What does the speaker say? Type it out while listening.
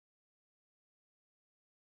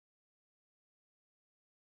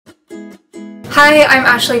Hi, I'm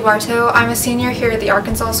Ashley Barto. I'm a senior here at the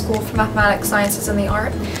Arkansas School for Mathematics, Sciences, and the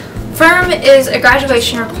Art. FIRM is a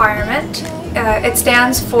graduation requirement. It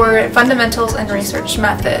stands for Fundamentals and Research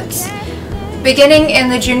Methods. Beginning in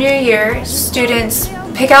the junior year, students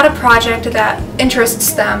pick out a project that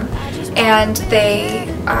interests them, and they,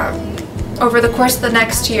 over the course of the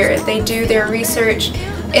next year, they do their research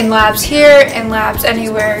in labs here, in labs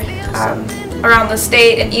anywhere around the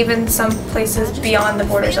state, and even some places beyond the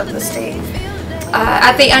borders of the state.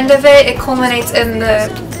 At the end of it, it culminates in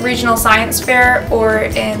the Regional Science Fair or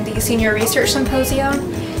in the Senior Research Symposium,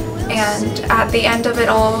 and at the end of it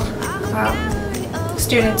all,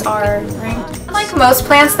 students are ranked. Like most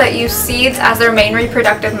plants that use seeds as their main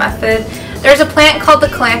reproductive method, there's a plant called the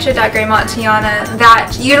Kalanchoe digrammontiana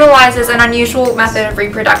that utilizes an unusual method of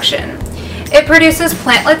reproduction. It produces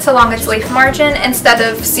plantlets along its leaf margin instead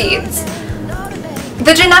of seeds.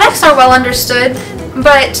 The genetics are well understood,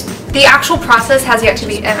 but the actual process has yet to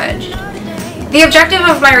be imaged. The objective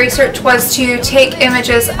of my research was to take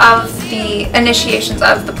images of the initiations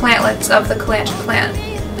of the plantlets of the Kalanchoe plant.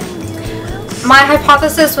 My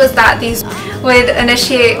hypothesis was that these would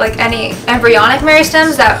initiate like any embryonic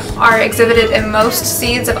meristems that are exhibited in most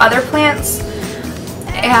seeds of other plants,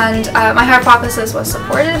 and my hypothesis was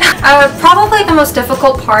supported. Probably the most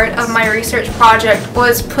difficult part of my research project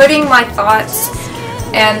was putting my thoughts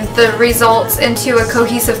and the results into a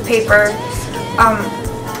cohesive paper.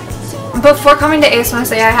 Before coming to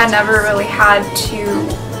ASMSA, I had never really had to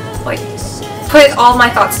put all my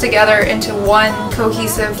thoughts together into one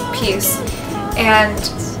cohesive piece, and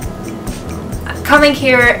coming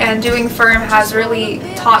here and doing FIRM has really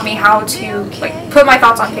taught me how to put my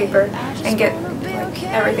thoughts on paper and get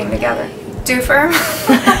everything together. Do FIRM?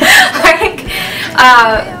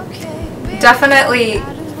 Definitely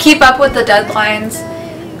keep up with the deadlines.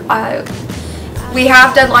 We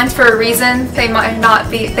have deadlines for a reason. They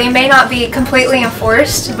may not be completely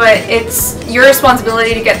enforced, but it's your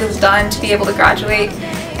responsibility to get this done to be able to graduate,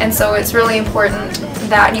 and so it's really important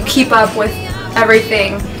that you keep up with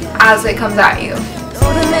everything as it comes at you.